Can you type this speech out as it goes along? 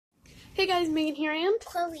Hey guys, Megan here and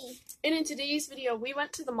Chloe. And in today's video, we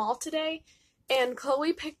went to the mall today and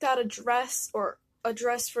Chloe picked out a dress for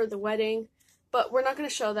the wedding, but we're not going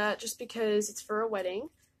to show that just because it's for a wedding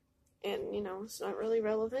and, you know, it's not really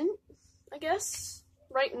relevant, I guess,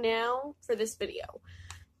 right now for this video.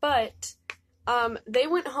 But they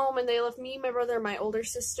went home and they left me, my brother, and my older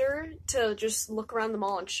sister to just look around the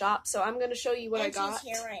mall and shop, so I'm going to show you what I got.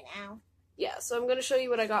 She's here right now. Yeah, so I'm going to show you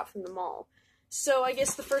what I got from the mall. So I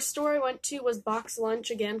guess the first store I went to was Box Lunch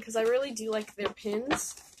again because I really do like their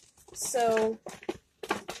pins. So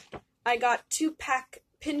I got 2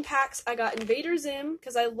 pin packs. I got Invader Zim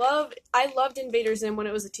because I loved Invader Zim when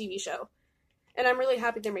it was a TV show, and I'm really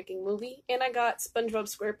happy they're making a movie. And I got SpongeBob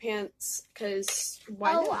SquarePants because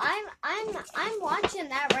why not? Oh, I'm watching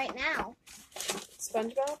that right now.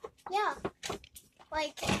 SpongeBob? Yeah,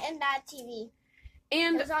 like in that TV.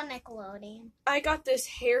 And it was on Nickelodeon. I got this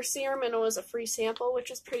hair serum, and it was a free sample, which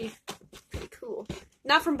was pretty cool.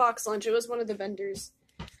 Not from Box Lunch, it was one of the vendors.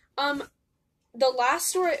 The last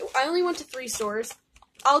store, I only went to 3 stores.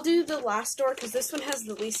 I'll do the last store because this one has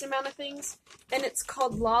the least amount of things, and it's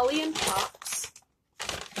called Lolly and Pops.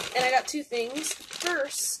 And I got 2 things.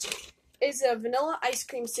 First is a vanilla ice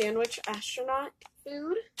cream sandwich, astronaut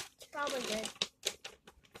food. It's probably good.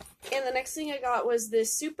 And the next thing I got was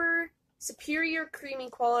this Superior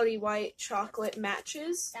Creamy Quality White Chocolate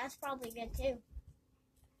Matches. That's probably good too.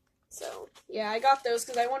 So, yeah, I got those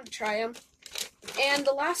because I wanted to try them. And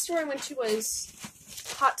the last store I went to was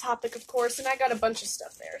Hot Topic, of course, and I got a bunch of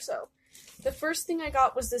stuff there. So, the first thing I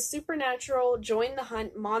got was this Supernatural Join the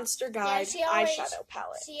Hunt Monster Guide eyeshadow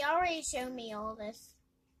palette. She already showed me all this.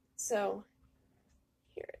 So,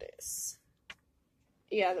 here it is.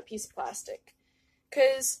 Yeah, the piece of plastic.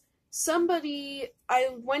 Because I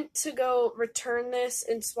went to go return this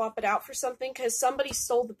and swap it out for something because somebody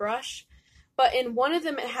stole the brush. But in one of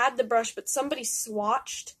them it had the brush, but somebody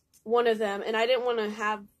swatched one of them, and I didn't want to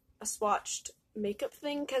have a swatched makeup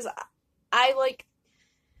thing because I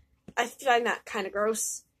find that kind of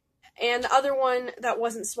gross. And the other one that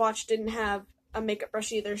wasn't swatched didn't have a makeup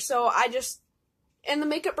brush either. So and the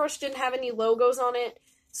makeup brush didn't have any logos on it.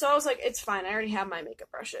 So I was like, it's fine, I already have my makeup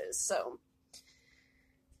brushes, so.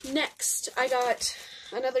 Next, I got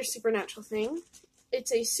another Supernatural thing.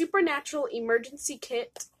 It's a Supernatural emergency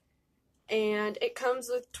kit, and it comes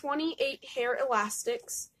with 28 hair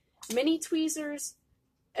elastics, mini tweezers,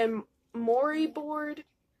 a Mori board,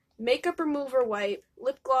 makeup remover wipe,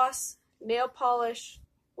 lip gloss, nail polish.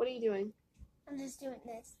 What are you doing? I'm just doing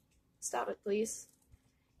this. Stop it, please.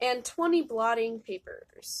 And 20 blotting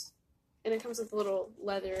papers. And it comes with a little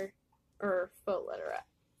leather, or faux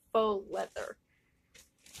leather.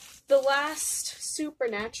 The last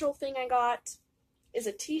Supernatural thing I got is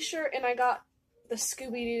a t-shirt, and I got the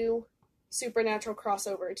Scooby-Doo Supernatural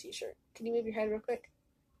crossover t-shirt. Can you move your head real quick?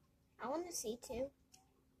 I want to see too.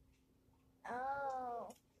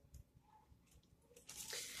 Oh.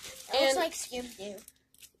 That looks like Scooby-Doo.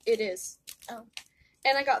 It is. Oh.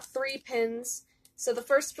 And I got 3 pins. So the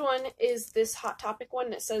first one is this Hot Topic one,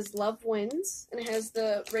 and it says Love Wins, and it has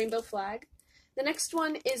the rainbow flag. The next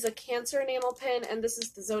one is a Cancer enamel pin, and this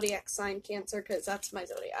is the zodiac sign Cancer because that's my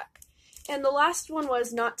zodiac. And the last one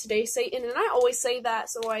was Not Today, Satan, and I always say that,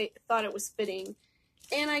 so I thought it was fitting.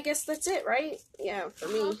 And I guess that's it, right? Yeah, for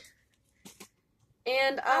me.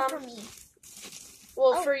 And, Not for me.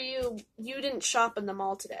 Well, for you, you didn't shop in the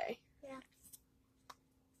mall today. Yeah.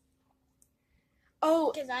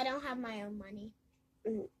 Oh. Because I don't have my own money.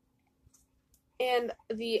 And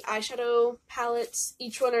the eyeshadow palettes,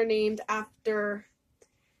 each one are named after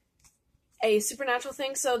a supernatural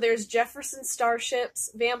thing. So there's Jefferson Starships,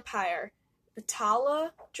 Vampire,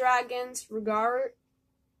 Batala, Dragons, Rugaru,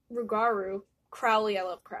 Crowley, I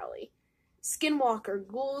love Crowley, Skinwalker,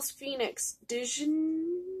 Ghouls, Phoenix,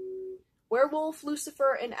 Dijon, Werewolf,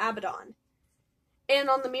 Lucifer, and Abaddon. And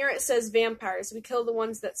on the mirror it says vampires. We kill the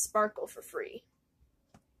ones that sparkle for free.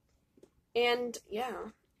 And, yeah.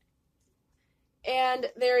 And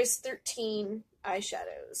there is 13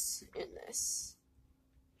 eyeshadows in this.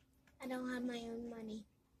 I don't have my own money.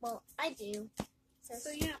 Well, I do. So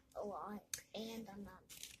yeah. A lot. And I'm not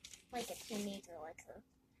like a teenager like her.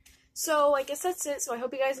 So I guess that's it. So I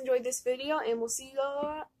hope you guys enjoyed this video, and we'll see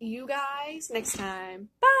you guys next time.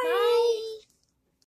 Bye! Bye!